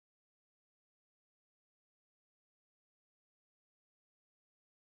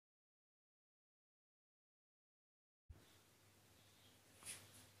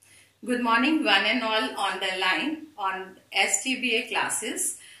Good morning, one and all on the line on STBA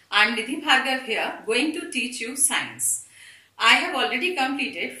classes. I am Nidhi Bhargava here, going to teach you science. I have already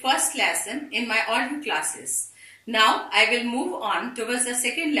completed first lesson in my audio classes. Now I will move on towards the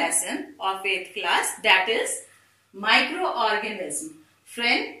second lesson of 8th class, that is microorganism,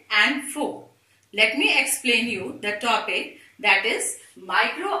 friend and foe. Let me explain you the topic, that is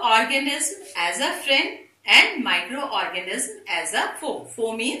microorganism as a friend and microorganism as a foe.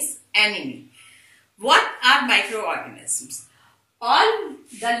 Foe means enemy. What are microorganisms? All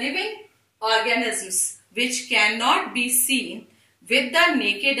the living organisms which cannot be seen with the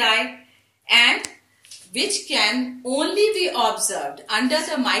naked eye and which can only be observed under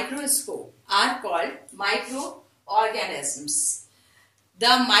the microscope are called microorganisms.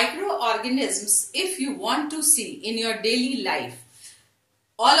 The microorganisms, if you want to see in your daily life,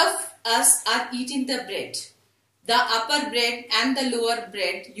 all of us are eating the bread. The upper bread and the lower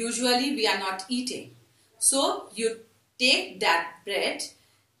bread usually we are not eating. So you take that bread,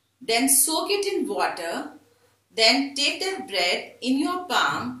 then soak it in water, then take that bread in your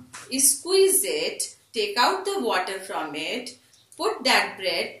palm, squeeze it, take out the water from it, put that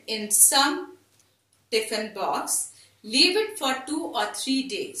bread in some tiffin box, leave it for 2 or 3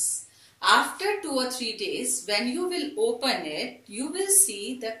 days. After 2 or 3 days, when you will open it, you will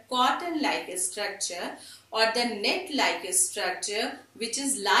see the cotton-like structure or the net-like structure which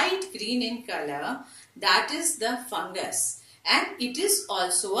is light green in color. That is the fungus, and it is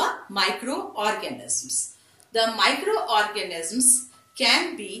also a microorganisms. The microorganisms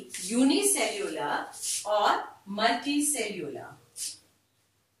can be unicellular or multicellular.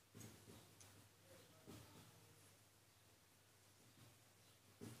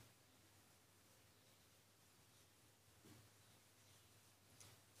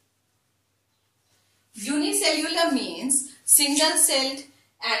 Unicellular means single-celled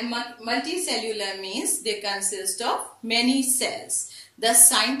and multicellular means they consist of many cells. The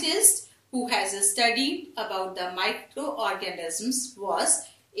scientist who has studied about the microorganisms was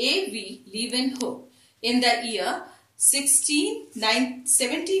A.V. Leeuwenhoek. In the year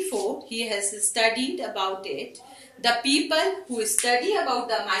 1674, he has studied about it. The people who study about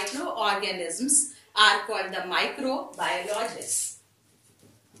the microorganisms are called the microbiologists.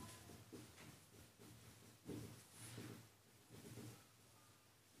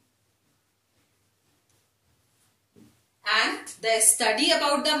 And the study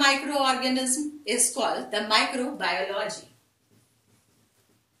about the microorganism is called the microbiology.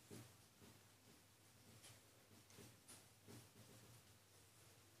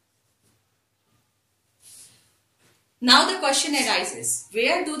 Now the question arises,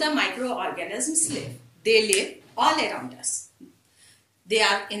 where do the microorganisms live? They live all around us. They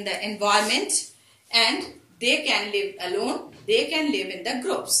are in the environment and they can live alone, they can live in the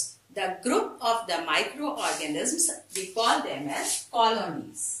groups. The group of the microorganisms, we call them as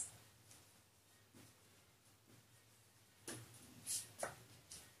colonies.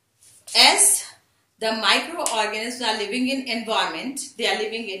 As the microorganisms are living in environment, they are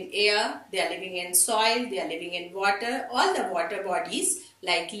living in air, they are living in soil, they are living in water, all the water bodies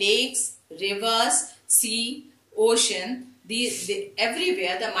like lakes, rivers, sea, ocean,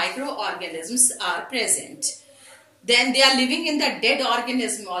 everywhere the microorganisms are present. Then they are living in the dead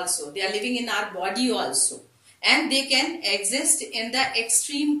organism also. They are living in our body also. And they can exist in the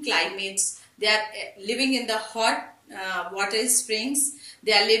extreme climates. They are living in the hot water springs.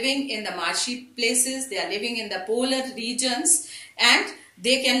 They are living in the marshy places. They are living in the polar regions. And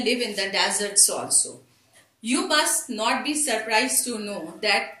they can live in the deserts also. You must not be surprised to know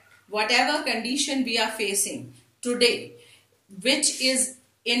that whatever condition we are facing today, which is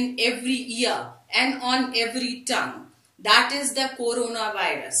in every ear and on every tongue, that is the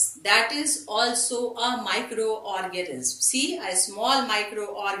coronavirus. That is also a microorganism. See, a small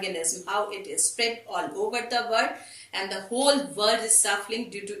microorganism, how it is spread all over the world and the whole world is suffering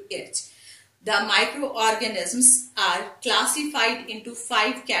due to it. The microorganisms are classified into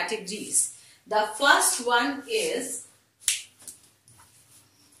 5 categories. The first one is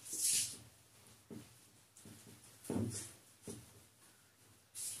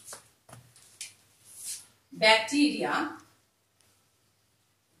bacteria,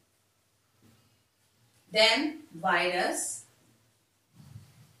 then virus,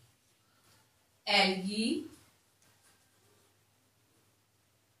 algae,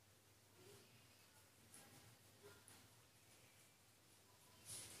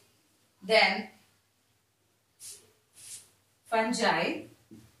 then fungi.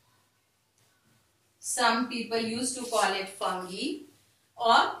 Some people used to call it fungi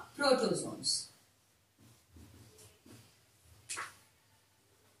or protozoans.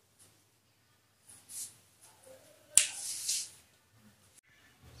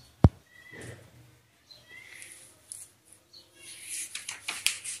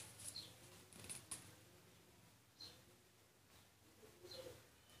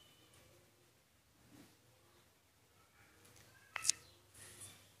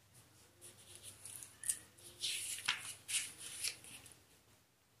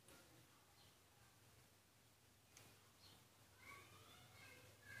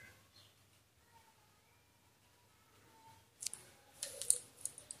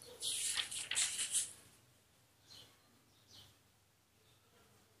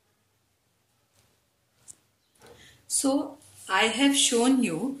 So I have shown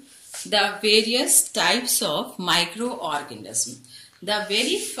you the various types of microorganisms. The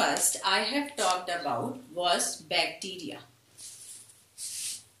very first I have talked about was bacteria.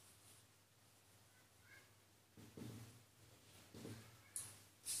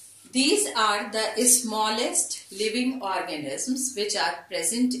 These are the smallest living organisms which are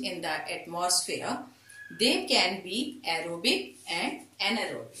present in the atmosphere. They can be aerobic and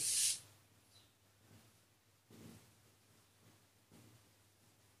anaerobic.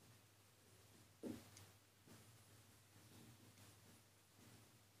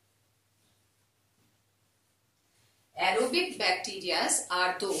 Aerobic bacteria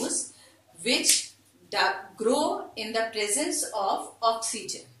are those which grow in the presence of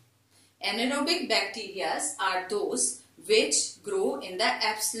oxygen. Anaerobic bacteria are those which grow in the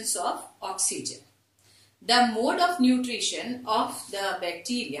absence of oxygen. The mode of nutrition of the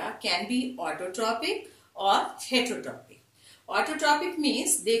bacteria can be autotrophic or heterotrophic. Autotrophic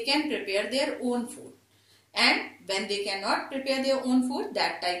means they can prepare their own food, and when they cannot prepare their own food,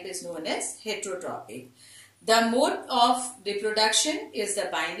 that type is known as heterotrophic. The mode of reproduction is the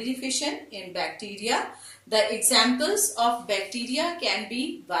binary fission in bacteria. The examples of bacteria can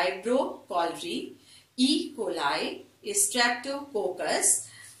be Vibrio cholerae, E. coli, Streptococcus.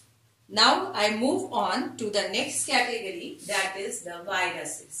 Now I move on to the next category, that is the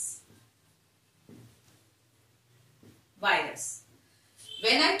viruses. Virus.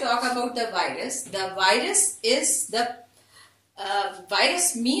 When I talk about the virus is the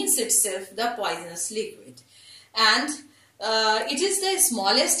virus means itself the poisonous liquid, and it is the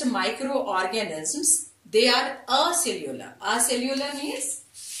smallest microorganisms. They are acellular. Acellular means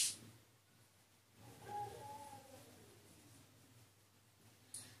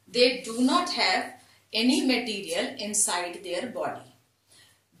they do not have any material inside their body.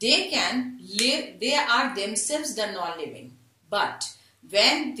 They can live, they are themselves the non-living, but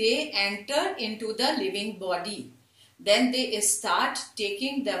when they enter into the living body, then they start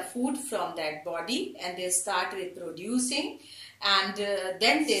taking the food from that body and they start reproducing, and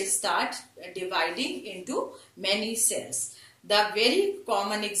then they start dividing into many cells. The very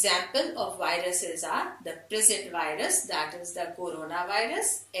common example of viruses are the present virus, that is the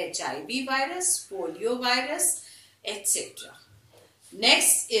coronavirus, HIV virus, polio virus, etc.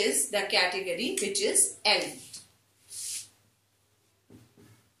 Next is the category which is algae.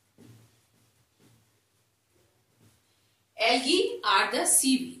 Algae are the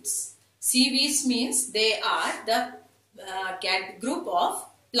seaweeds. Seaweeds means they are the group of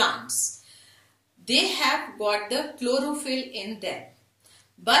plants. They have got the chlorophyll in them,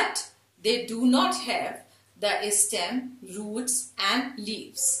 but they do not have the stem, roots and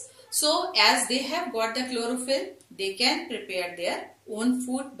leaves. So as they have got the chlorophyll, they can prepare their own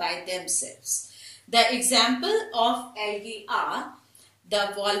food by themselves. The example of algae are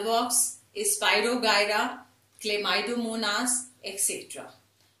the volvox, Spirogyra, Chlamydomonas, etc.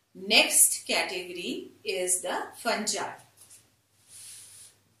 Next category is the fungi.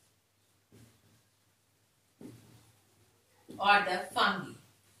 Or the fungi.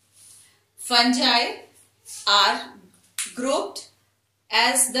 Fungi are grouped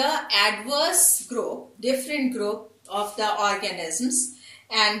as the adverse group, different group of the organisms,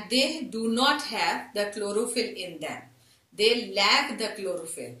 and they do not have the chlorophyll in them. They lack the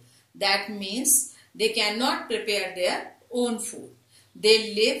chlorophyll. That means they cannot prepare their own food.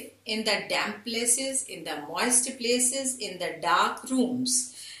 They live in the damp places, in the moist places, in the dark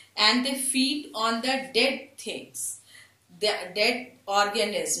rooms, and they feed on the dead things. The dead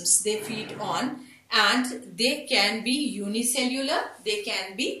organisms they feed on, and they can be unicellular, they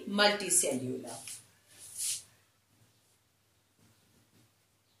can be multicellular.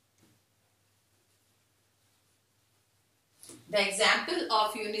 The example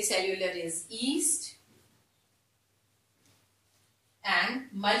of unicellular is yeast, and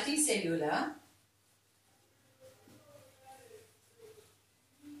multicellular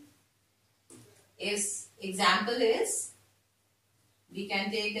is, example is, we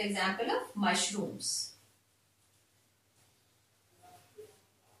can take the example of mushrooms.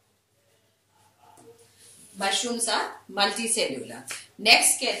 Mushrooms are multicellular.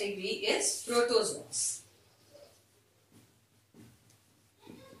 Next category is protozoans.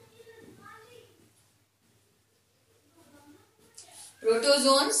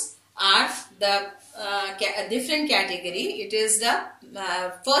 Protozoans are the different category. It is the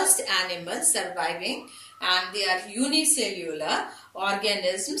first animal surviving, and they are unicellular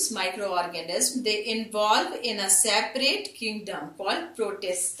organisms, microorganisms. They involve in a separate kingdom called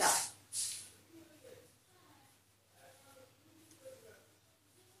Protista.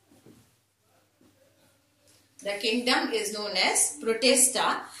 The kingdom is known as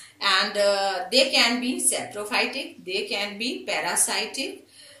Protista, and they can be saprophytic, they can be parasitic.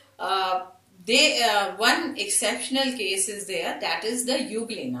 One exceptional case is there, that is the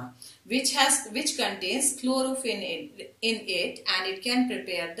Euglena, which contains chlorophyll in it, and it can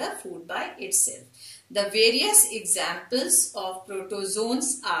prepare the food by itself. The various examples of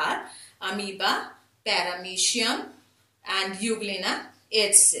protozoans are amoeba, paramecium, and Euglena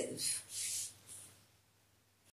itself.